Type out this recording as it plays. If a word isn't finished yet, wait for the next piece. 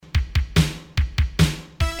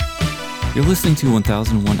You're listening to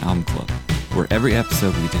 1001 Album Club, where every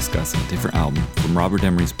episode we discuss a different album from Robert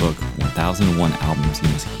Emery's book, 1001 Albums You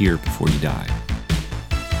Must Hear Before You Die.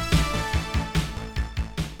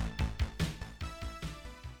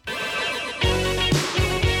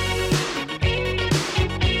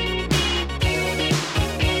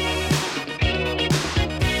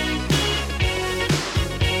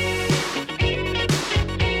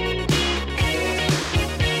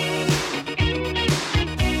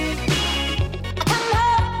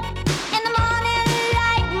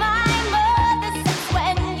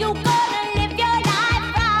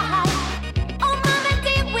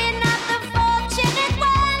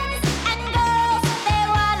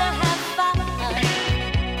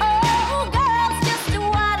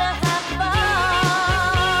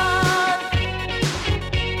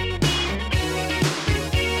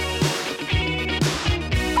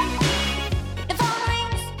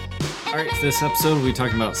 This episode, we'll be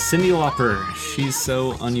talking about Cyndi Lauper. She's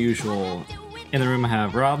so unusual. In the room, I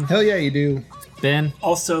have Rob. Hell yeah, you do. Ben.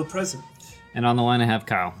 Also present. And on the line, I have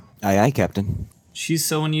Kyle. Aye, aye, Captain. She's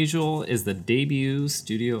So Unusual is the debut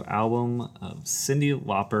studio album of Cyndi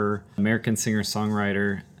Lauper, American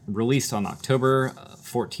singer-songwriter, released on October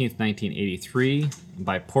 14th, 1983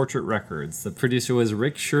 by Portrait Records. The producer was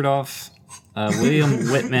Rick Scherdoff, William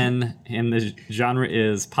Whitman, and the genre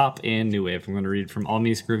is pop and new wave. I'm going to read from All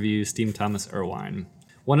Music Review, Stephen Thomas Erlewine.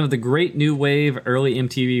 One of the great new wave early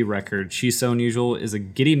MTV records, She's So Unusual is a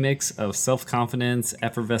giddy mix of self-confidence,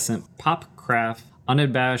 effervescent pop craft,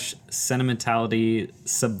 unabashed sentimentality,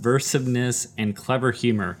 subversiveness, and clever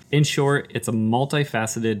humor. In short, it's a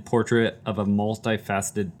multifaceted portrait of a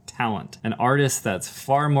multifaceted talent, an artist that's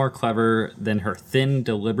far more clever than her thin,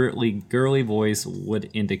 deliberately girly voice would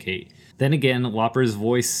indicate. Then again, Lauper's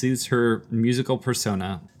voice suits her musical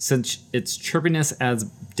persona, since its chirpiness adds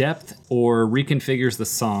depth or reconfigures the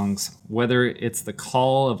songs, whether it's the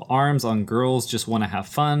call of arms on Girls Just Wanna Have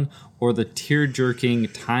Fun or the tear-jerking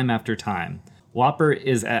Time After Time. Lauper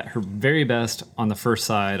is at her very best on the first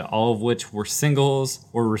side, all of which were singles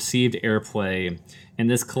or received airplay. In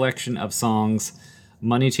this collection of songs,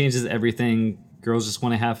 Money Changes Everything, Girls Just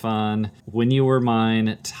Want to Have Fun, When You Were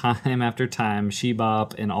Mine, Time After Time, She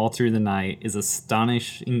Bop, and All Through the Night is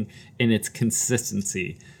astonishing in its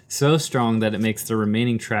consistency. So strong that it makes the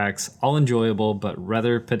remaining tracks all enjoyable but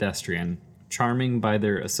rather pedestrian, charming by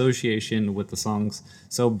their association with the songs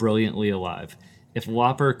so brilliantly alive. If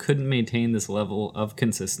Lauper couldn't maintain this level of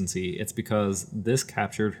consistency, it's because this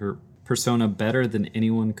captured her persona better than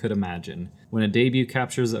anyone could imagine. When a debut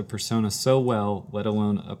captures a persona so well, let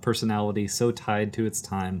alone a personality so tied to its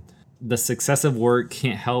time, the successive work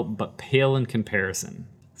can't help but pale in comparison.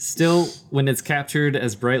 Still, when it's captured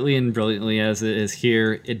as brightly and brilliantly as it is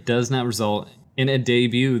here, it does not result in a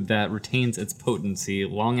debut that retains its potency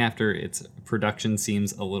long after its production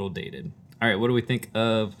seems a little dated. All right, what do we think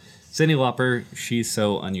of Cyndi Lauper? She's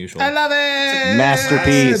So Unusual. I love it!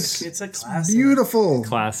 Masterpiece. It's a classic. Beautiful.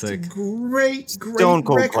 Classic. Great Stone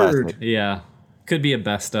cold record. classic. Yeah. Could be a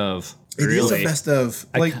best of. It is a best of.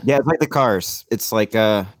 Like, Yeah, it's like the Cars. It's like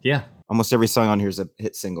Yeah. almost every song on here is a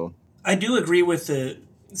hit single. I do agree with the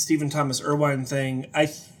Stephen Thomas Erlewine thing. I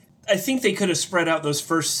think they could have spread out those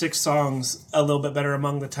first 6 songs a little bit better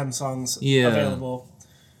among the 10 songs available.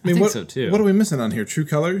 I mean, think what, so too. What are we missing on here? True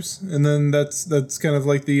Colors, and then that's kind of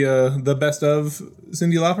like the best of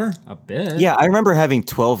Cyndi Lauper. A bit. Yeah, I remember having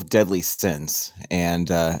 12 Deadly Sins, and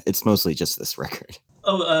it's mostly just this record.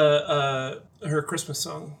 Her Christmas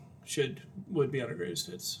song would be on her greatest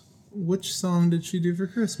hits. Which song did she do for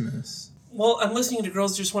Christmas? Well, I'm listening to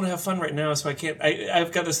Girls Just Want to Have Fun right now, so I can't.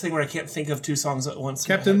 I've got this thing where I can't think of 2 songs at once.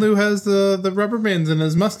 Captain Lou has the rubber bands in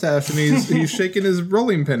his mustache, and he's shaking his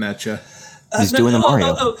rolling pin at you. He's doing the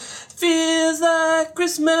Mario. Feels like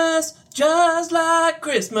Christmas, just like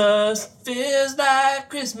Christmas. Feels like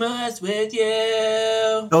Christmas with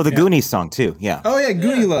you. Oh, the Goonies song, too. Yeah. Oh yeah,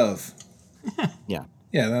 Goonie Love. Yeah.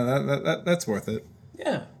 Yeah, that's worth it.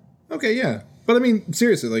 Yeah. Okay, yeah. But I mean,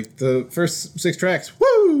 seriously, like the first 6 tracks,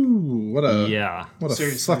 woo! What a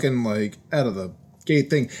Seriously. fucking like out of the gate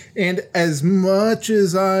thing. And as much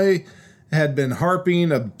as I had been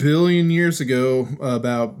harping a billion years ago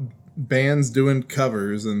about bands doing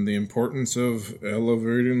covers and the importance of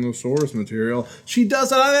elevating the source material, she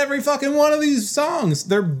does it on every fucking one of these songs.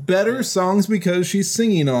 They're better songs because she's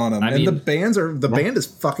singing on them. The band is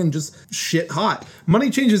fucking just shit hot. Money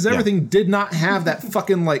Changes Everything did not have that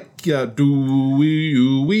fucking like do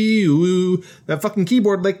wee wee that fucking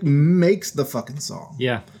keyboard like makes the fucking song.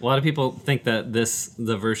 Yeah, a lot of people think that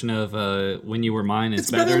the version of When You Were Mine is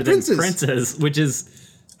It's better than Prince's, which is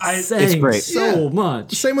It's saying great. so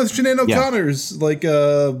much. Same with Sinead O'Connor's, like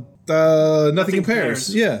Nothing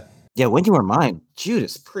Compares. Yeah. Yeah, When You Were Mine,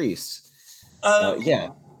 Judas Priest. Yeah.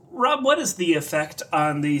 Rob, what is the effect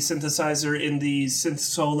on the synthesizer in the synth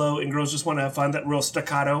solo in Girls Just Want to Have Fun? That real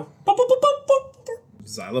staccato. Boop, boop, boop, boop, boop.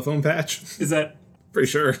 Xylophone patch. Is that? Pretty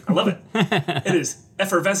sure. I love it. It is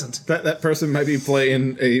effervescent. That person might be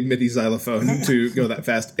playing a MIDI xylophone to go that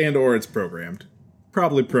fast, and or it's programmed.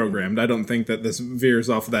 Probably programmed. I don't think that this veers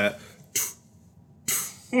off that.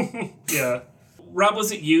 Yeah. Rob,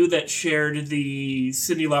 was it you that shared the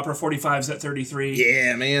Cyndi Lauper 45s at 33?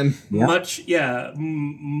 Yeah, man. Yeah.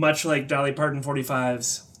 Much like Dolly Parton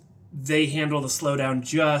 45s, they handle the slowdown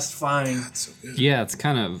just fine. So good. Yeah, it's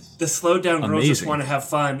kind of The slowdown Girls Just amazing. Want to Have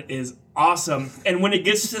Fun is awesome. And when it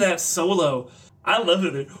gets to that solo, I love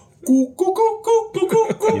it. It's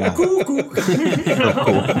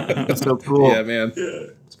so cool. Yeah, man.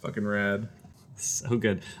 It's fucking rad. so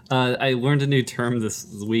good. I learned a new term this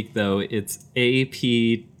week, though. It's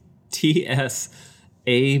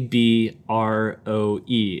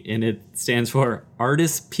APTSABROE, and it stands for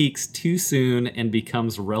Artist Peaks Too Soon and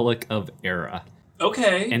Becomes Relic of Era.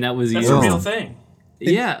 Okay. And that was That's used. a real thing.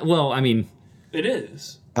 Yeah, well, I mean, It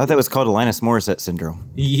is. I thought that was called Alanis Morissette syndrome.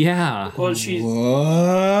 yeah. Well, she's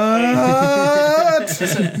What? it's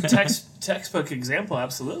a textbook example,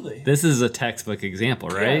 absolutely. This is a textbook example,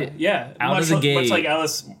 right? Yeah. Out much of the much gate. like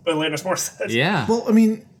Alanis Morissette. Yeah. Well, I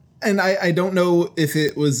mean, and I don't know if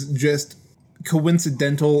it was just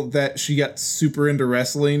coincidental that she got super into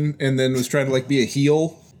wrestling and then was trying to like be a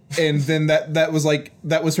heel. And then that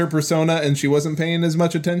was her persona, and she wasn't paying as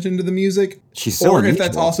much attention to the music. She's so or if unusual.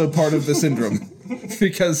 that's also part of the syndrome,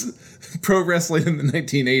 because pro wrestling in the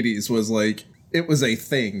 1980s was like, it was a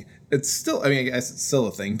thing. It's still, I mean, I guess it's still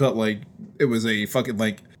a thing, but like it was a fucking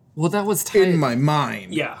like Well, that was tied. in my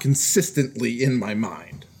mind, Yeah. consistently in my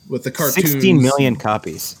mind with the cartoons. 16 million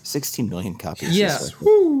copies. 16 million copies. Yeah. That's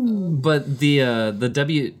like- But the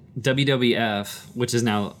WWF, which is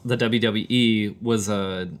now the WWE, was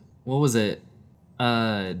what was it?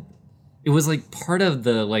 It was like part of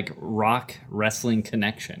the like rock wrestling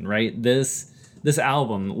connection, right? This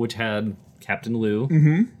album, which had Captain Lou,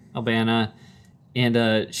 Albana,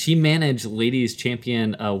 and she managed ladies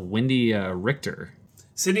champion Wendy Richter.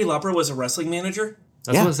 Cyndi Lauper was a wrestling manager.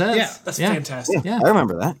 That's Yeah. what it says. Yeah. That's fantastic. Yeah. I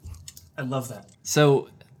remember that. I love that. So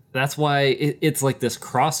that's why it's like this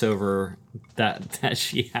crossover that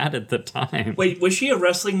she had at the time. Wait, was she a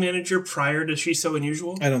wrestling manager prior to She's So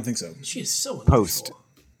Unusual? I don't think so. She is so unusual. Post.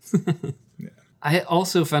 I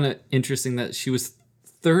also found it interesting that she was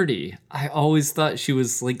 30. I always thought she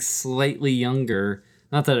was like slightly younger.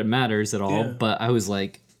 Not that it matters at all, Yeah. but I was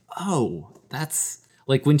like, oh, that's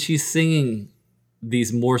like when she's singing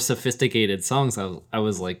these more sophisticated songs. I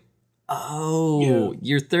was like, oh, Yeah.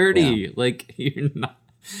 you're 30. Like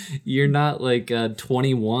you're not like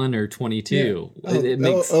 21 or 22. It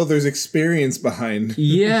makes There's experience behind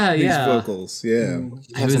yeah, these yeah. vocals. Yeah.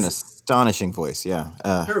 She has an astonishing voice, yeah.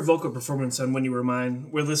 Her vocal performance on When You Were Mine,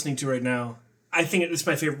 we're listening to right now. I think it's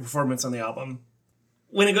my favorite performance on the album.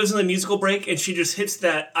 When it goes in the musical break and she just hits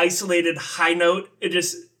that isolated high note, it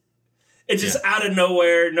just out of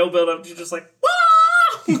nowhere, no build up, she's just like, wah!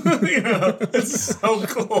 You know, it's so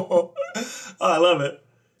cool. Oh, I love it.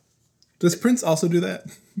 Does Prince also do that,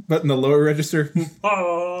 but in the lower register?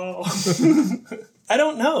 Oh, I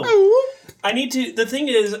don't know. I need to. The thing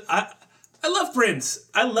is, I love Prince.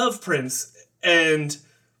 I love Prince, and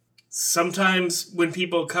sometimes when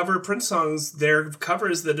people cover Prince songs, their cover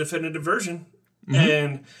is the definitive version,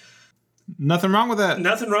 and Nothing wrong with that.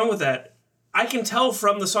 nothing wrong with that. I can tell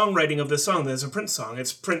from the songwriting of this song that it's a Prince song.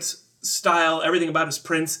 It's Prince style. Everything about it is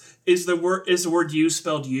Prince. Is the word "you"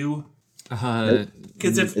 spelled "you"?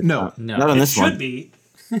 Because if No. Not on it this should one. be,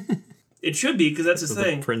 it should be because that's his The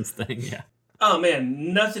thing. Prince thing, yeah. Oh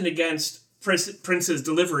man, nothing against Prince's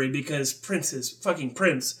delivery because Prince is fucking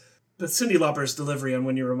Prince. But Cyndi Lauper's delivery on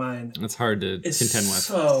When You Were Mine It's hard to is contend with.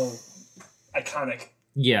 so iconic.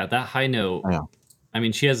 Yeah, that high note. Yeah. I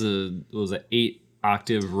mean, she has an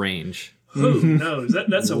 8-octave range. Who knows?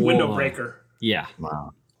 That's a window Whoa. breaker. Yeah.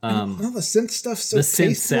 Wow. All the synth stuff's so The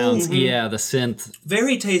synth sounds, yeah, the synth.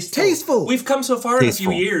 Very tasteful. Tasteful. We've come so far in a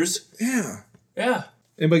Tasteful. few years. Yeah. Yeah.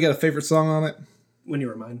 Anybody got a favorite song on it? When You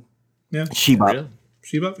Were Mine. Shebop. Really?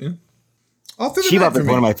 Shebop, yeah. All through the Shebop night for is me.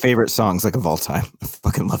 one of my favorite songs, like, of all time. I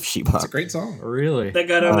fucking love Shebop. It's a great song. Really? That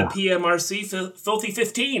got on the PMRC Filthy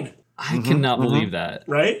 15, I cannot believe that.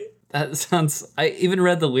 right? That sounds. I even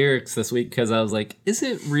read the lyrics this week because I was like, is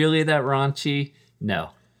it really that raunchy?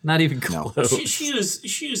 No, not even close.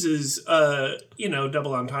 She uses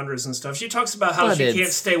double entendres and stuff. She talks about how But she it's-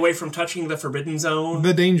 can't stay away from touching the forbidden zone,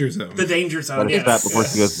 The Danger Zone. the danger zone. Let her Yes. stop before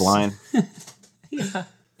she goes blind.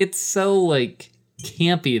 it's so like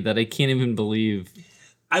campy that I can't even believe.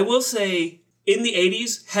 I will say, in the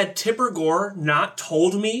 80s, had Tipper Gore not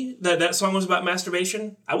told me that that song was about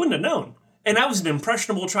masturbation, I wouldn't have known. And I was an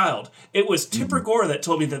impressionable child. It was Tipper Gore that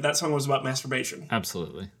told me that that song was about masturbation.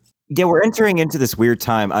 Absolutely. Yeah, we're entering into this weird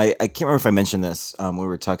time. I can't remember if I mentioned this when we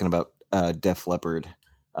were talking about Def Leppard,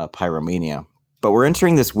 Pyromania. But we're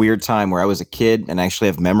entering this weird time where I was a kid and I actually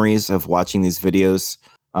have memories of watching these videos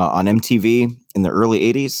on MTV in the early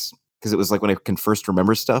 80s, because it was like when I can first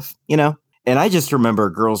remember stuff, you know? And I just remember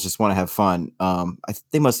Girls Just Want to Have Fun.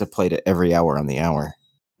 They must have played it every hour on the hour.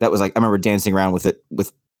 That was like, I remember dancing around with it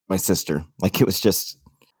with my sister. Like it was just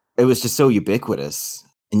so ubiquitous.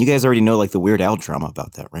 And you guys already know like the Weird Al drama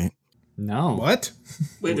about that, right? No. What?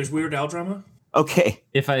 Wait, there's Weird Al drama? Okay.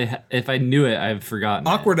 If I knew it, I've forgotten.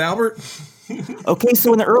 Awkward Albert? Okay,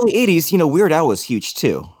 so in the early 80s, Weird Al was huge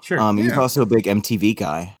too. Sure. He was also a big MTV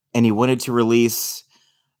guy. And he wanted to release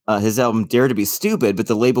his album Dare to Be Stupid, but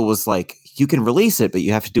the label was like, you can release it, but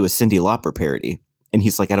you have to do a Cyndi Lauper parody. And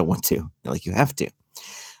he's like, I don't want to. They're like, you have to.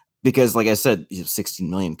 Because like I said, 16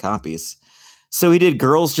 million copies. So he did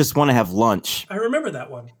Girls Just Want to Have Lunch. I remember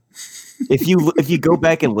that one. If you go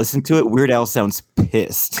back and listen to it, Weird Al sounds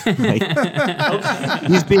pissed. Like,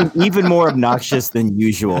 he's being even more obnoxious than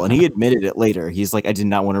usual, and he admitted it later. He's like, I did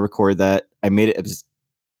not want to record that. I made it,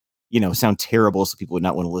 sound terrible, so people would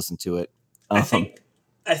not want to listen to it. I think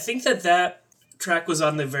that track was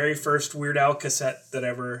on the very first Weird Al cassette that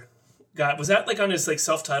ever got. Was that like on his like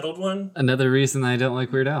self-titled one? Another reason I don't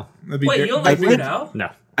like Weird Al. Wait, you don't like Weird Al? No.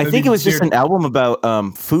 I think it was just an album about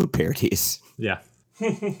food parodies. Yeah.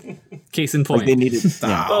 Case in point. Like they needed.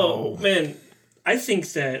 Yeah. Oh man, I think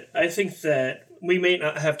that we may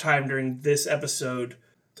not have time during this episode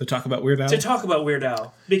To talk about Weird Al? to talk about Weird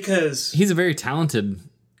Al because He's a very talented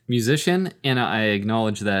musician, and I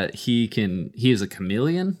acknowledge that he is a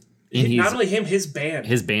chameleon. And he's, not only him, his band.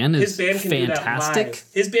 his band is can do that fantastic. live.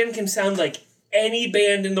 His band can sound like any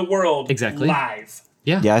band in the world Exactly. live.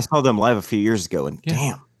 Yeah. Yeah, I saw them live a few years ago, and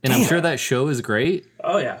damn. And I'm sure that show is great,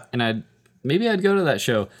 Oh yeah. and I'd go to that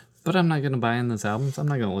show, but I'm not going to buy in those albums. I'm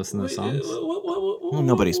not going to listen to the songs. Well,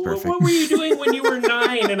 nobody's perfect. What were you doing when you were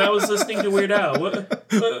 9 and I was listening to Weird Al? What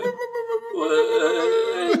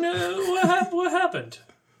happened?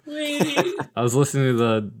 I was listening to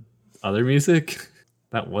the other music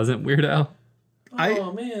that wasn't Weird Al.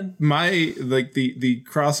 Oh man. My the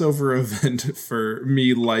crossover event for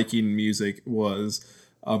me liking music was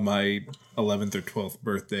on my 11th or 12th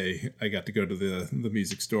birthday. I got to go to the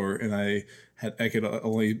music store, and I could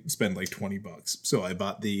only spend like $20, so I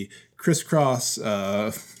bought the Crisscross.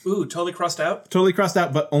 Ooh, Totally Crossed Out. Totally Crossed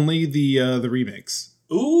Out, but only the remix.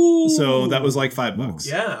 Ooh. So that was like $5.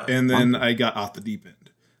 Yeah. And then I got Off the Deep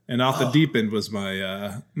End, and Off the Deep End was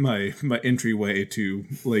my my entryway to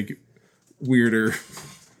like weirder,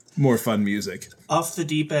 more fun music. Off the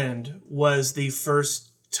Deep End was the first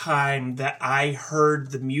time that I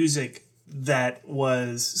heard the music that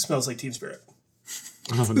was Smells Like Teen Spirit.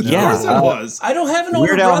 Oh, no. Yeah. Of course it was. I don't have an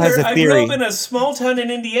older Weird Al has brother. a I grew theory. up in a small town in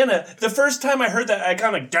Indiana. The first time I heard that, I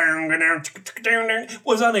kind of like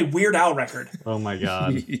was on a Weird Al record. Oh my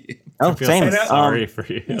god. Oh, feel same. so sorry for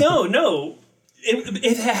you. No.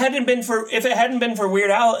 If it hadn't been for Weird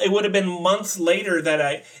Al, it would have been months later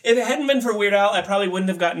that if it hadn't been for Weird Al, I probably wouldn't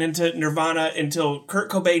have gotten into Nirvana until Kurt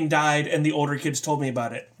Cobain died and the older kids told me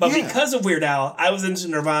about it. But because of Weird Al, I was into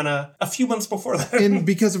Nirvana a few months before that. And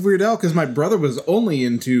because of Weird Al, because my brother was only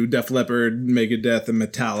into Def Leppard, Megadeth, and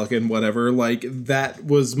Metallica and whatever, like that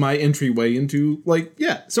was my entryway into like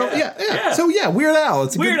So Weird Al.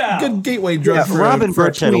 It's a Weird Al. good gateway drug. Yeah, for Rob and for a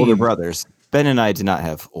Birch had tween. older brothers. Ben and I did not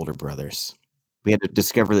have older brothers. We had to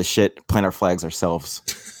discover the shit, plant our flags ourselves.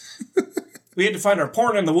 We had to find our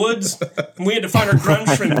porn in the woods, and we had to find our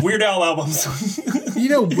grunge and Weird Al albums.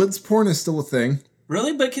 Woods porn is still a thing.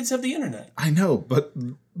 Really? But kids have the internet. I know, but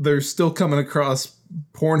they're still coming across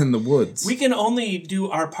porn in the woods. We can only do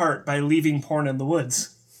our part by leaving porn in the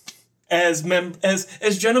woods. As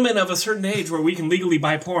gentlemen of a certain age where we can legally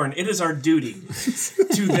buy porn, it is our duty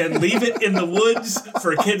to then leave it in the woods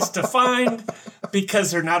for kids to find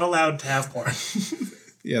because they're not allowed to have porn.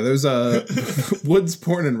 Yeah, there's woods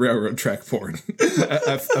porn and railroad track porn.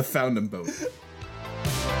 I've found them both.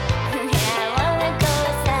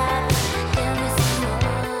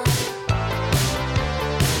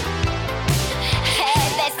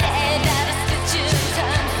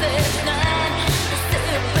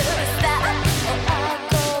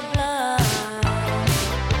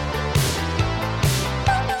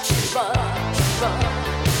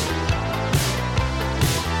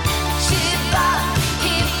 She bop,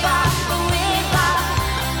 he bop, we bop,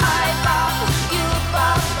 I bop, you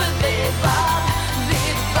bop.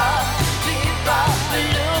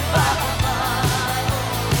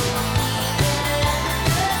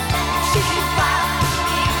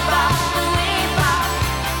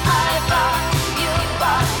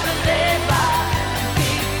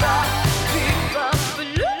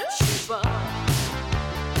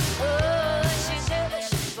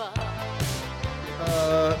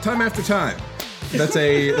 Time After Time. That's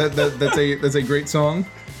a great song.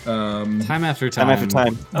 Time after Time after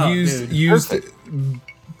time. Used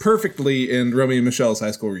perfectly in Romeo and Michelle's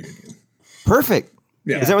high school reunion. Perfect.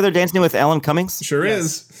 Yeah. Is that where they're dancing with Alan Cummings? Sure Yes.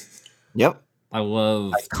 is. Yep. I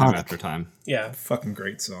love Time After Time. Yeah. Fucking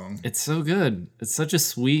great song. It's so good. It's such a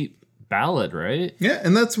sweet ballad, right? Yeah,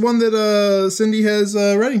 and that's one that Cindy has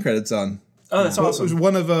writing credits on. Oh, that's It was awesome.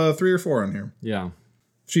 one of 3 or 4 on here. Yeah.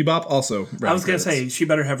 She-Bop also. I was going gonna to say she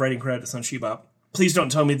better have writing credits on She-Bop. Please don't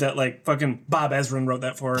tell me that like fucking Bob Ezrin wrote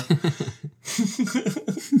that for her.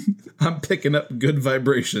 I'm picking up good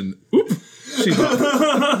vibration. Oop.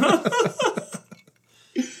 She-Bop.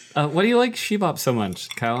 What do you like She-Bop so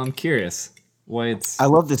much, Kyle? I'm curious. Why it's I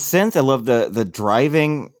love the synth. I love the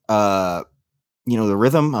driving. The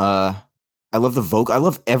rhythm. I love the vocal. I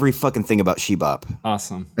love every fucking thing about She-Bop.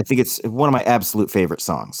 awesome. I think it's one of my absolute favorite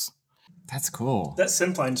songs. That's cool. That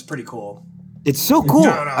synth line's pretty cool. It's so cool.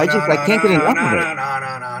 I can't get enough of it.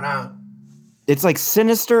 No. It's like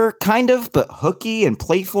sinister, kind of, but hooky and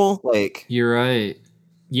playful. Like You're right.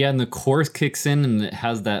 Yeah, and the chorus kicks in and it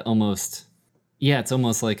has that almost it's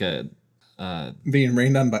almost like a Being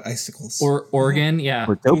rained on by icicles. organ, yeah.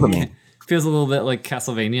 or dopamine. Feels a little bit like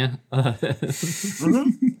Castlevania.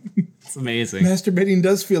 It's amazing. Masturbating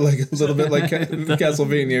does feel like a little bit like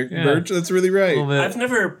Castlevania, Birch. That's really A right. little bit. I've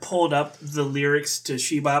never pulled up the lyrics to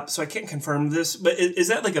She-Bop, so I can't confirm this. But is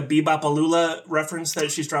that like a Bebop-A-Lula reference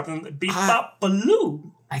that she's dropping?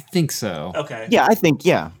 Bebop-A-Loo. I think so. Okay. Yeah, I think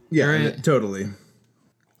yeah. Yeah, Right. totally.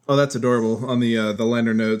 Oh, that's adorable. On the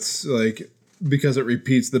liner notes, like because it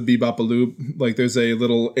repeats the bebop-a-loop, like there's a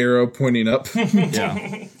little arrow pointing up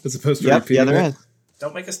Yeah. as opposed to Yep, repeating yeah, there it. is.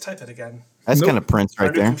 Don't make us type it again. That's Nope. kind of Prince Our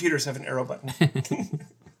right new there. computers have an arrow button. I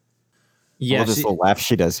Yeah, love this she, little laugh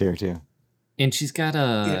she does here too. and she's got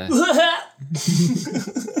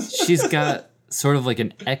she's got sort of like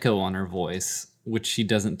an echo on her voice, which she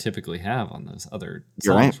doesn't typically have on those other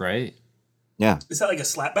You're songs, right? Yeah, Is that like a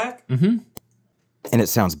slapback? and it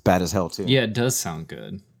sounds bad as hell too. Yeah, it does sound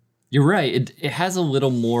good. You're right. It has a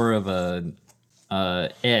little more of a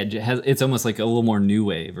edge. It's almost like a little more new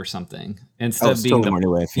wave or something. Instead Oh, of still being the more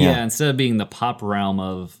new wave. yeah. Yeah. Instead of being the pop realm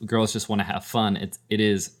of girls just want to have fun,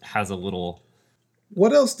 has a little.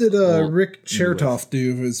 What else did Rick new wave. Chertoff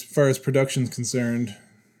do as far as production's concerned?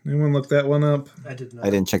 Anyone look that one up? I did not. I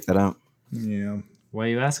didn't check that out. Yeah, Why are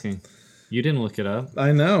you asking? You didn't look it up.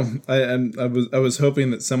 I know. I was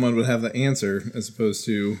hoping that someone would have the answer as opposed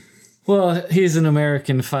to. Well, he's an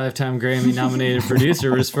American 5-time Grammy-nominated producer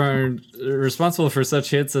responsible for such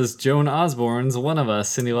hits as Joan Osborne's "One of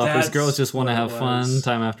Us," Cyndi Lauper's That's "Girls Just Want to what Have it Fun," was.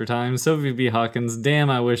 Time After Time, Sophie B. Hawkins' "Damn,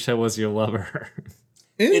 I Wish I Was Your Lover."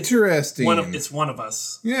 Interesting. It's one of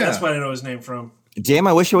us. Yeah. That's what I know his name from. Damn,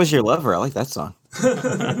 I wish I was your lover. I like that song.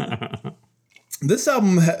 This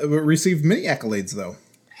album received many accolades, though.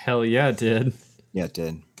 Hell yeah, it did. Yeah, it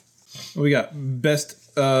did. We got best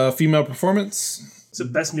female performance. It's the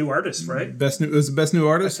best new artist, right? It was the best new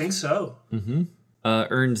I artist. think so.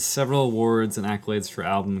 Earned several awards and accolades for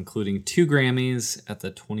album, including 2 Grammys at the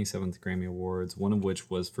 27th Grammy Awards, one of which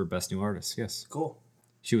was for Best New Artist. Yes. Cool.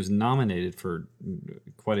 She was nominated for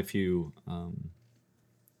quite a few,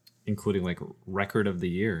 including like Record of the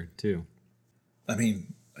Year, too. I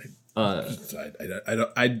mean, I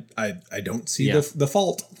don't see Yeah. the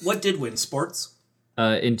fault. What did win? Sports?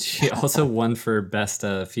 And she also won for Best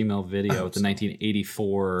Female Video at the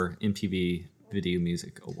 1984 MTV Video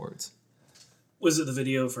Music Awards. Was it the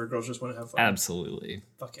video for Girls Just Want to Have Fun? Absolutely.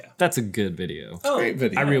 Fuck yeah. That's a good video. Oh, Great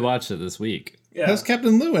video. I rewatched it this week. yeah. Has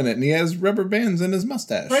Captain Lou in it, and he has rubber bands in his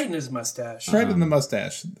mustache. Right in his mustache. Right in the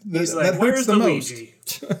mustache. He's that like, hurts where's the the most. Luigi?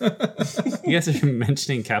 You guys are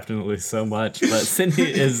mentioning Captain Lou so much, but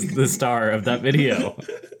Cindy is the star of that video.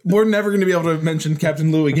 We're never going to be able to mention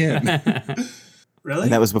Captain Lou again. Really?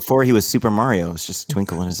 And that was before he was Super Mario. It was just a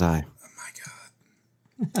twinkle in his eye.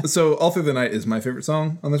 So, All Through the Night is my favorite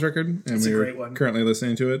song on this record, and It's a we're great one. currently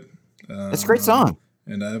listening to it. It's a great song.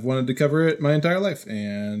 And I've wanted to cover it my entire life,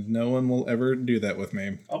 and no one will ever do that with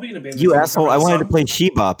me. I'll be in a band. You that's asshole. gonna I cover wanted to this play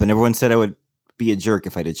She-Bop, and everyone said I would be a jerk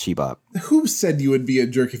if I did She-Bop. Who said you would be a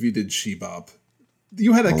jerk if you did She-Bop?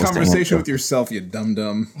 You had a Melissa conversation Hampton. with yourself, you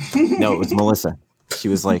dum-dum. No, it was Melissa. She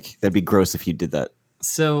was like, that'd be gross if you did that.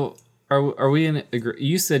 So, are we in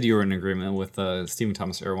you said you were in agreement with Stephen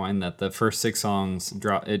Thomas Erlewine that the first 6 songs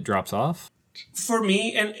drops off? For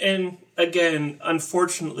me, and again,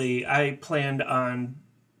 unfortunately, I planned on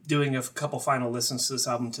doing a couple final listens to this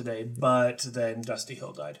album today, but then Dusty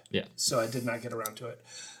Hill died. Yeah. So I did not get around to it.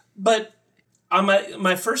 But on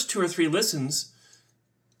my first 2 or 3 listens,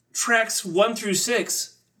 tracks 1 through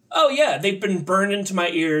 6 Oh yeah, they've been burned into my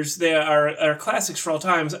ears. They are classics for all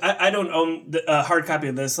times. I don't own a hard copy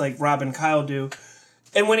of this like Rob and Kyle do.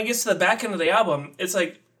 And when it gets to the back end of the album, it's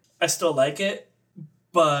like I still like it,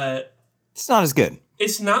 but It's not as good.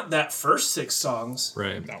 it's not that first 6 songs.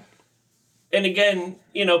 Right. No. And again,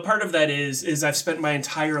 part of that is I've spent my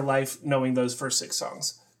entire life knowing those first 6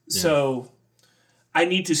 songs. So I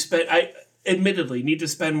need to admittedly need to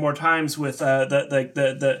spend more times with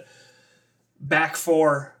the back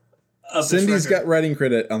 4 of Cindy's this got record. writing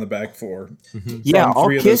credit on the back 4. Yeah, From I'll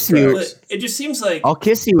 3 of those Kiss You. tracks. But it just seems like I'll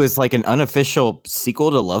Kiss You is like an unofficial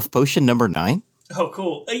sequel to Love Potion number 9. oh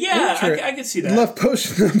cool. Yeah, I could see that. Love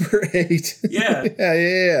Potion number 8. Yeah.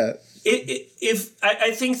 yeah.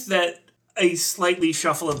 I think that a slightly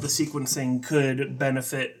shuffle of the sequencing could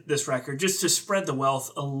benefit this record just to spread the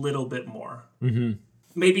wealth a little bit more. Mm-hmm.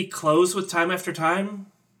 Maybe close with Time After Time,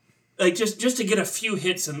 like just to get a few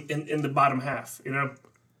hits in the bottom half.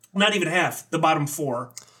 Not even half, the bottom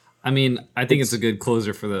 4. I mean, I think it's a good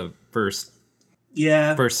closer for the first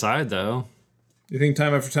Yeah, side, though. You think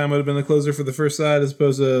Time After Time would have been the closer for the first side as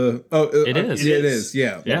opposed to... It is. It is,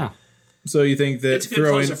 yeah. Yeah. So you think that It's a good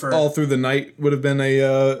throwing closer for- All Through the Night would have been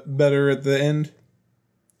a better at the end?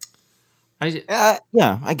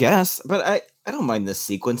 Yeah, I guess. But I don't mind this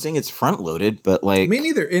sequencing. It's front loaded, but like Me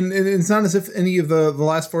neither. And it's not as if any of the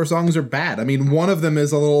last 4 songs are bad. I mean, one of them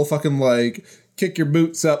is a little fucking like kick your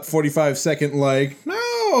boots up 45-second like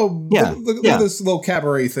no. Yeah, Look yeah. at this little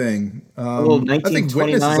cabaret thing. little I think Witness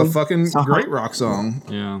is a 1929 fucking song. great rock song.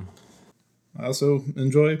 Yeah. I also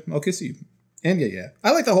enjoy I'll Kiss You. And yeah.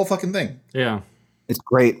 I like the whole fucking thing. Yeah. it's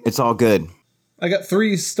great. It's all good. I got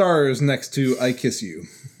 3 stars next to I Kiss You.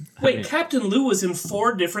 wait, Captain Lou was in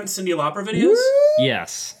 4 different Cyndi Lauper videos?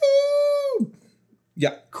 Yes.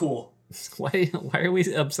 Yeah. Cool. Why are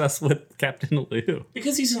we obsessed with Captain Lou?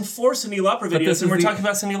 Because he's in 4 Cyndi Lauper this videos is and we're the- talking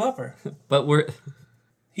about Cyndi Lauper. But we're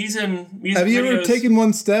He's in music Have you videos. ever taken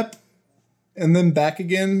one step and then back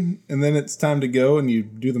again and then it's time to go and you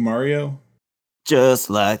do the Mario? Just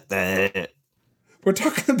like that. We're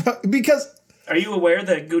talking about because Are you aware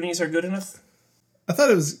that Goonies are good enough? I thought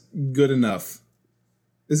it was good enough.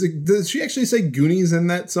 Does she actually say Goonies in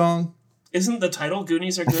that song? Isn't the title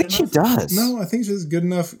Goonies are I good think enough? she does. No, I think she's good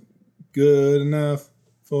enough. Good enough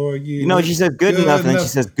for you. No, she says good enough, and then she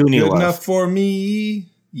says Goonie Good love. enough for me.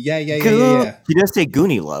 Yeah. She does say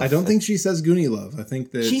Goonie love. I don't think she says Goonie love. I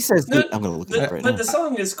think that she says. No, I'm gonna look it up right but now. the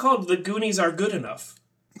song is called "The Goonies Are Good Enough."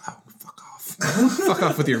 fuck off. Fuck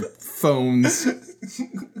off with your phones.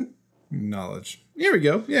 Knowledge. Here we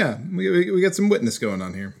go. Yeah, we got some witness going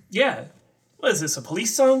on here. Yeah. What is this? A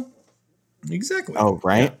police song? Exactly. Oh,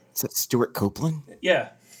 right. Is that Stuart Copeland? Yeah.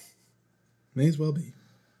 May as well be.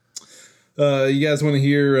 You guys want to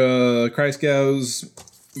hear Kreisgau's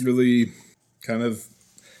really kind of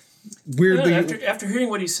weirdly After hearing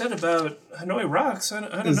what he said about Hanoi Rocks, I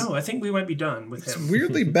don't know. I think we might be done with him.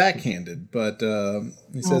 weirdly backhanded, but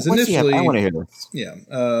he says What's he have? initially, I want to hear this. yeah,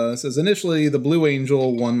 it says initially, the Blue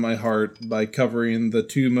Angel won my heart by covering the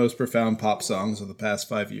 2 most profound pop songs of the past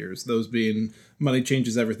 5 years, those being "Money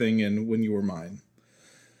Changes Everything" and "When You Were Mine."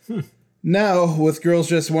 Now, with Girls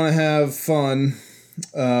Just Want to Have Fun,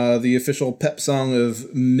 the official pep song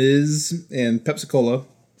of Ms. and Pepsi-Cola,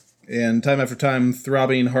 and Time After Time,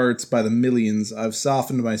 Throbbing Hearts by the Millions, I've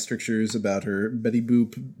softened my strictures about her Betty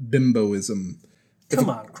Boop bimboism. Come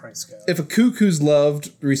on, Christ, If a kook who's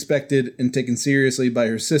loved, respected, and taken seriously by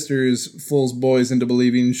her sisters fools boys into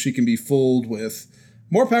believing she can be fooled with,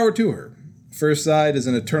 more power to her. First side is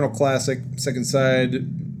an eternal classic. Second side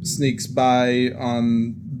sneaks by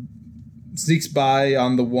on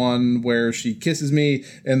the one where she kisses me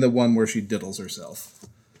and the one where she diddles herself.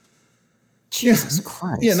 Jesus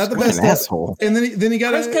Christ. Yeah, not the what best an asshole. And then he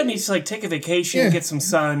got Prescott needs to take a vacation, Yeah. get some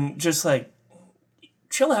sun, just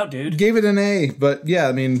chill out, dude. gave it an A, but yeah,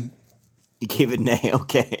 I mean, He gave it an A.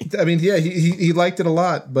 Okay. yeah, he liked it a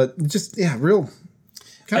lot, but just real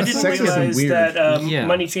I kind of didn't sexist and realize weird. that Yeah.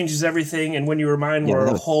 Money Changes Everything and When You Were Mine Yeah, were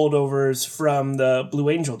that was- holdovers from the Blue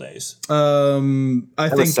Angel days. I was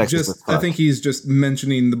think sexist as fuck. he's just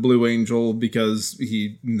mentioning the Blue Angel because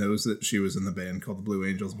he knows that she was in the band called the Blue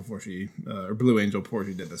Angels before she Blue Angel before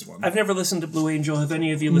she did this one. I've never listened to Blue Angel. Have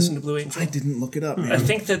any of you listened to Blue Angel? I didn't look it up, I man.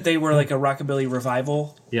 think that they were like a rockabilly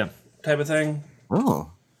revival yeah. type of thing.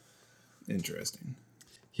 Oh. Interesting.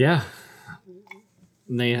 Yeah.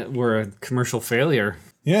 They were a commercial failure.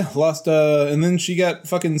 Yeah, lost. And then she got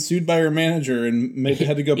fucking sued by her manager and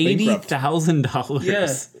had to go bankrupt. $80,000. Yeah.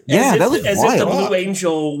 Yeah, as that if, was as if the wild. Blue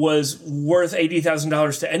Angel was worth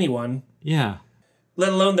 $80,000 to anyone, Yeah. let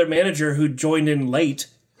alone their manager who joined in late.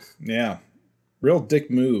 Yeah, real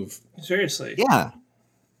dick move. Seriously. Yeah.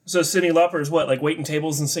 So Cyndi Lauper is what, like waiting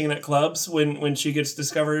tables and singing at clubs when she gets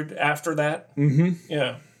discovered after that? Mm-hmm.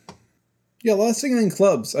 Yeah. Yeah, a lot of singing in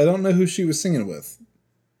clubs. I don't know who she was singing with.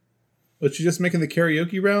 Was she just making the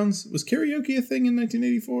karaoke rounds? Was karaoke a thing in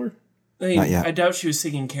 1984? I mean, Not yet. I doubt she was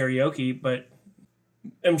singing karaoke, but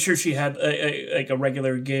I'm sure she had a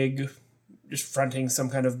regular gig, just fronting some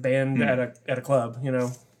kind of band at a club. You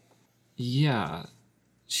know. Yeah.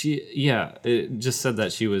 It just said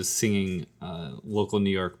that she was singing local New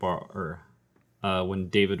York bar when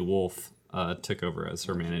David Wolf took over as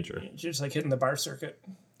her manager. She was like hitting the bar circuit.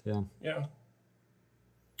 Yeah. Yeah.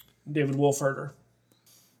 David Wolfherder.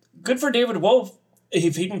 Good for David Wolf.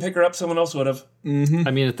 If he didn't pick her up, someone else would have.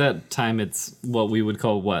 I mean, at that time, it's what we would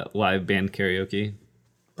call live band karaoke.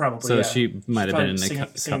 Probably. So yeah. she might have been in Singing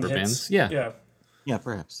cover hits. bands. Yeah. Yeah. Yeah,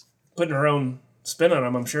 perhaps. Putting her own spin on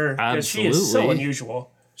them, I'm sure. Because she is so Absolutely.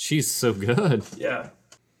 unusual. She's so good. Yeah.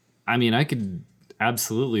 I mean, I could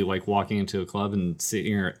absolutely like walking into a club and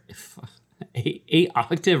seeing her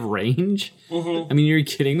 8-octave range. I mean, you're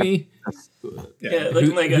kidding me? Yeah,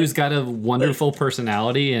 looking like Who's got a wonderful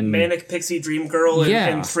personality and manic pixie dream girl Yeah.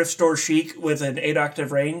 and thrift store chic with an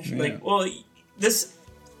 8-octave range. Like, well, this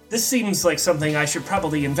seems like something I should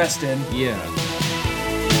probably invest in. yeah.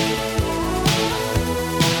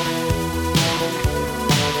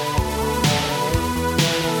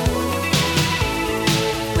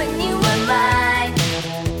 When you were mine,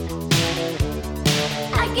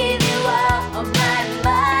 I gave you all my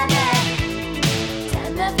money.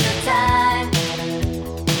 Time after time,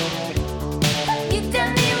 you've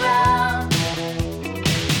done me wrong.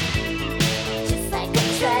 Just like a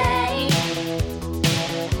train,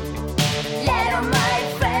 let all my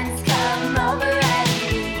friends come over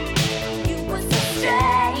and you were so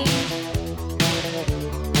strange.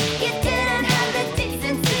 You didn't have the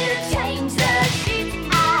decency to change the sheets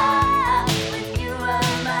out when you were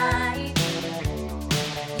mine.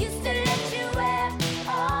 Used to let you wear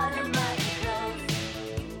all of my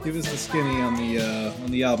clothes. Give us the skinny on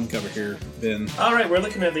the album cover here, Ben. All right, we're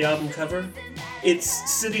looking at the album cover. It's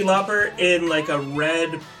Cyndi Lauper in like a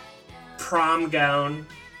red prom gown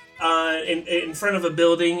in front of a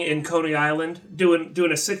building in Coney Island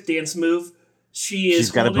doing a sick dance move.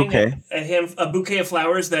 She's got a holding bouquet. a bouquet of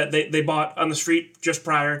flowers that they bought on the street just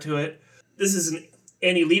prior to it. This is an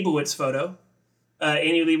Annie Leibovitz photo.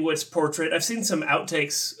 Annie Leibovitz portrait. I've seen some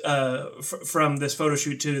outtakes from this photo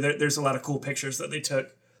shoot too. There's a lot of cool pictures that they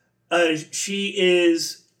took. She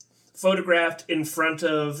is photographed in front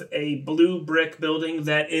of a blue brick building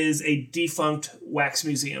that is a defunct wax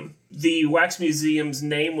museum. The wax museum's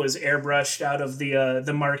name was airbrushed out of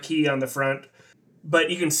the marquee on the front, but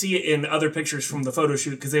you can see it in other pictures from the photo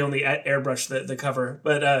shoot because they only airbrushed the cover.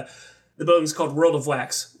 But the building's called World of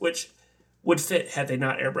Wax, which would fit had they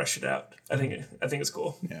not airbrushed it out. I think it's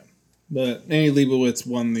cool. Yeah, but Annie Leibovitz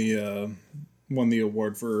won the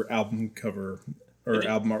award for album cover or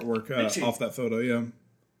album artwork she? off that photo. Yeah,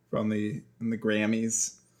 from the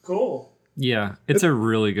Grammys. Cool. Yeah. It's a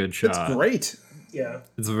really good shot. It's great. Yeah.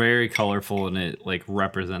 It's very colorful and it like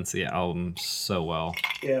represents the album so well.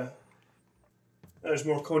 Yeah. There's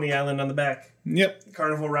more Coney Island on the back. Yep.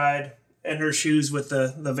 Carnival ride and her shoes with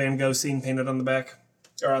the Van Gogh scene painted on the back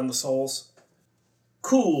or on the soles.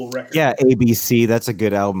 Cool record. Yeah, ABC. That's a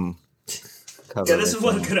good album cover. Yeah, this right is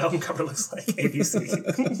what there. a good album cover looks like.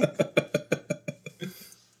 ABC.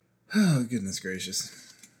 Oh, goodness gracious.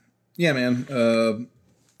 Yeah, man.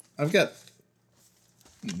 I've got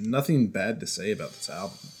nothing bad to say about this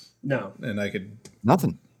album. No, And I could,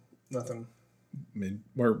 Nothing. nothing. I mean,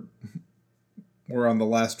 we're on the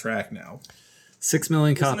last track now. 6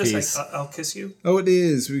 million Isn't copies. this like I'll Kiss You? Oh, it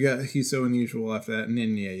is. We got He's So Unusual after that. And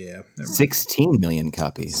then, yeah. Never mind. 16 million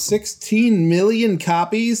copies. 16 million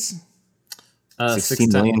copies? 16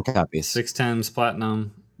 million copies. 6 times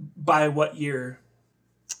platinum. By what year?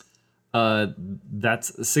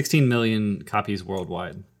 That's 16 million copies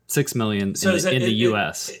worldwide. 6 million So is that in the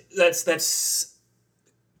US. That's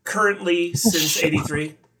currently since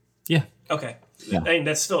 '83. Yeah. Okay. Yeah. I mean,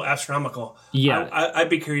 that's still astronomical. Yeah. I'd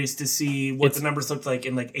be curious to see what the numbers looked like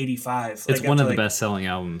in like '85. It's like one after, of the like, best-selling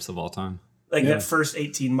albums of all time. Like Yeah. that first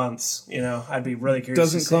 18 months, I'd be really curious.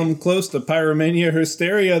 Doesn't to see. come close to Pyromania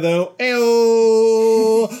Hysteria, though.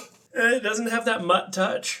 Ayo! It doesn't have that mutt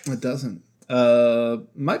touch. It doesn't.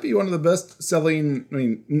 Might be one of the best selling. I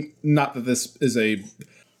mean, not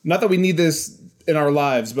that we need this in our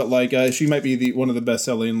lives, but like she might be one of the best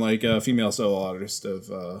selling female solo artists of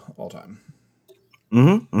all time.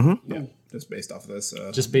 Yeah, just based off of this.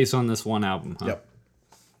 Just based on this one album, huh? Yep.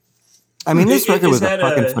 I mean, this Is record was a that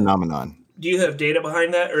fucking a- phenomenon. Do you have data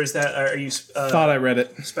behind that, or are you Thought I read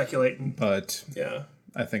it, speculating? but Yeah.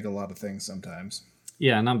 I think a lot of things sometimes.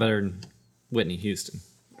 Yeah, not better than Whitney Houston.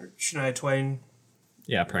 Shania Twain.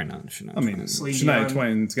 Yeah, probably not. Shania I mean, Twain. Celine Shania Dion.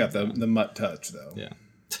 Twain's got the mutt touch, though. Yeah.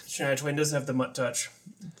 Shania Twain doesn't have the mutt touch.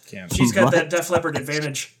 Can't. She's got that Def Leppard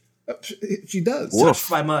advantage. She does. Touched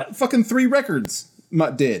by mutt. Fucking 3 records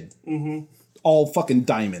Mutt did. Mm-hmm. All fucking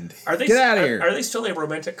diamond. Are they Get out of here. Are they still a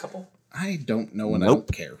romantic couple? I don't know and Nope.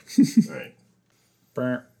 I don't care. All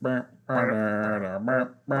right.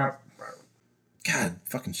 God,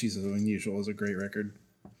 fucking She's So Unusual is a great record.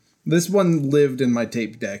 This one lived in my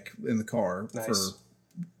tape deck in the car Nice. for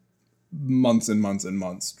months and months and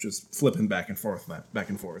months, just flipping back and forth,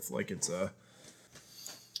 like it's a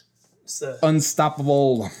It's the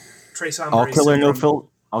unstoppable. Trace All killer, no fill.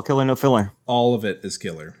 All killer, no filler. All of it is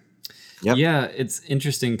killer. Yep. Yeah, it's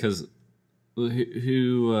interesting because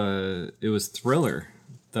it was Thriller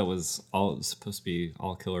that was all supposed to be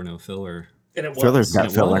all killer, no filler. And it was. Thriller's got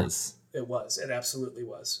And it filler. was. It was. It absolutely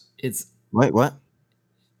was. It's Wait, what?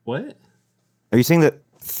 what? Are you saying that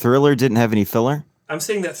Thriller didn't have any filler? I'm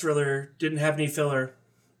saying that Thriller didn't have any filler,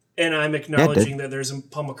 and I'm acknowledging that there's a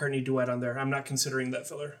Paul McCartney duet on there. I'm not considering that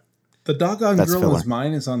filler. The Doggone That's Girl filler. Is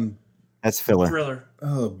Mine is on. That's filler. Thriller.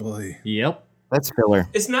 Oh boy, Yep. That's filler.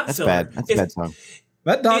 It's not That's filler. bad. That's a bad song.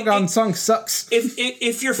 that doggone it- song sucks.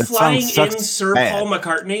 If you're That flying song in sucks Sir bad. Paul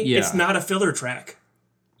McCartney, Yeah. it's not a filler track.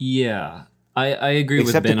 Yeah, I agree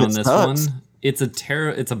Except with Ben if on it this sucks. one.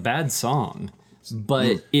 It's a bad song,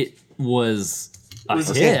 but it was a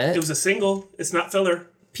hit. It was a single. It's not filler.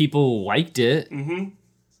 People liked it. Mm-hmm.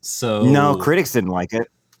 So No, critics didn't like it.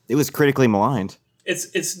 It was critically maligned.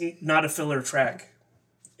 It's not a filler track.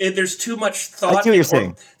 There's too much thought. I see what you're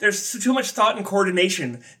saying. There's too much thought and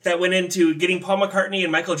coordination that went into getting Paul McCartney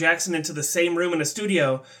and Michael Jackson into the same room in a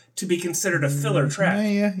studio to be considered a filler track.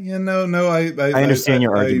 No. I understand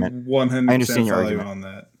your argument. 100% I understand your follow you argument. on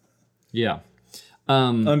that. yeah.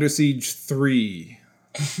 Under Siege 3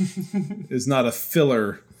 is not a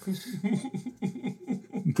filler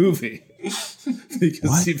movie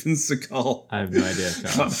because Steven Seagal I have no idea.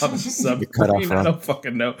 Kyle. got off a submarine. cut off, I huh? don't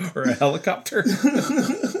fucking know, or a helicopter.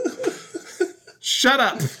 Shut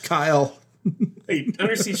up, Kyle. Wait,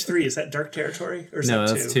 Under Siege 3, is that Dark Territory? Or is No,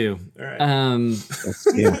 that that's 2? 2. All right.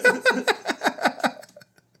 Yeah.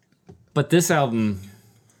 But this album,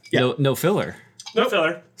 no filler. No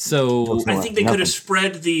filler. So I think they could have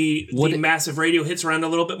spread the What- massive radio hits around a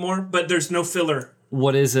little bit more, but there's no filler.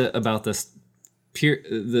 what is it about this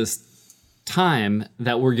time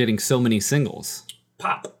that we're getting so many singles?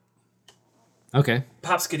 Pop. Okay.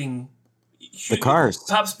 Pop's getting... The Cars.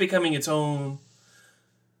 Pop's becoming its own...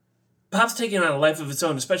 Pop's taking on a life of its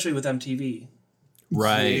own, especially with MTV.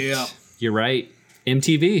 Right. Yeah. You're right.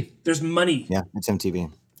 MTV. There's money. Yeah, it's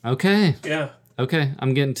MTV. Okay. Yeah. Okay.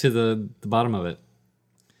 I'm getting to the bottom of it.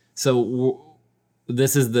 So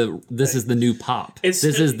this is the new pop. This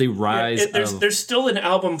is the rise of. There's still an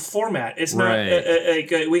album format. It's not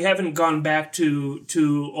Right. we haven't gone back to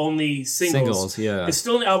only singles. Yeah. It's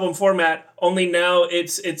still an album format. Only now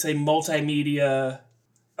it's a multimedia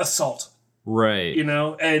assault. Right. You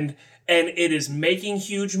know, and it is making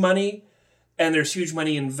huge money, and there's huge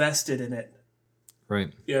money invested in it.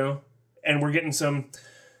 Right. You know, and we're getting some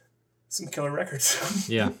killer records.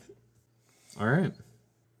 Yeah. All right.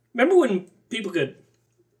 Remember when people could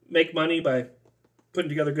make money by putting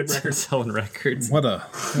together good records? Selling records. What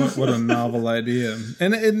a novel idea.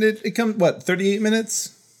 And it comes 38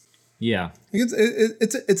 minutes. Yeah.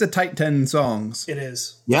 It's a tight 10 songs. It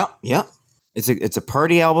is. Yeah, yeah. It's a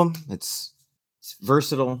party album. It's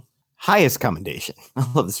versatile. Highest commendation.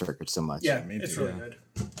 I love this record so much. Yeah, it's really good.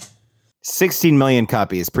 16 million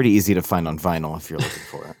copies. Pretty easy to find on vinyl if you're looking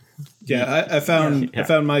for it. Yeah, I found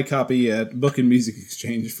my copy at Book and Music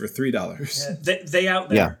Exchange for $3. They out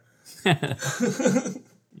there. Yeah.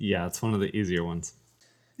 Yeah. It's one of the easier ones.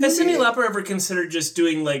 Has Cyndi Lauper ever considered just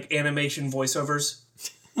doing like animation voiceovers,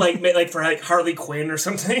 like for like Harley Quinn or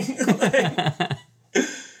something?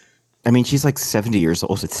 I mean, she's like 70 years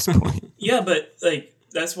old at this point. Yeah, but like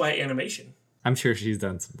that's why animation. I'm sure she's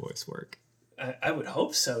done some voice work. I would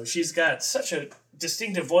hope so. She's got such a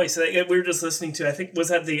distinctive voice. Like, we were just listening to, I think, was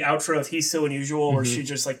that the outro of He's So Unusual, where she's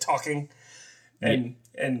just like talking, and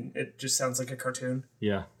it just sounds like a cartoon.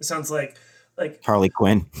 Yeah. It sounds like Harley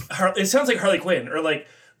Quinn. it sounds like Harley Quinn, or like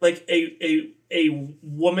a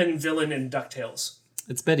woman villain in DuckTales.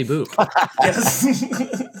 It's Betty Boop.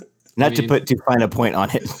 Yes. Not to put too fine a point on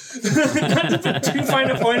it. Too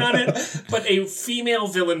fine a point on it, but a female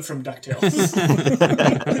villain from DuckTales.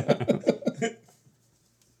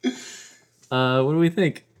 What do we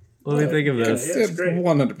think? What do we think of this? Yeah, it's great.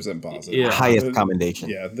 100% positive. Yeah. Highest commendation.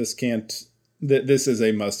 Yeah, this can't. This is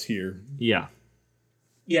a must hear. Yeah.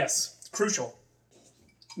 Yes, crucial.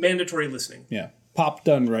 Mandatory listening. Yeah. Pop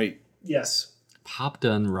done right. Yes. Pop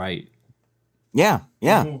done right. Yeah.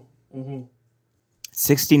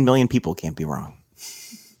 16 million people can't be wrong.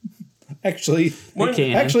 Actually, They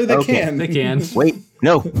can. actually they Okay. can. They can. Wait,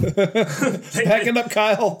 no. Back it up,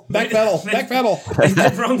 Kyle. Back pedal. Back pedal. They've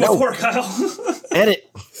been wrong before, Kyle. Edit.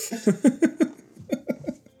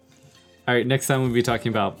 All right, next time we'll be talking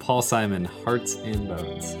about Paul Simon, Hearts and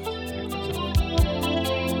Bones.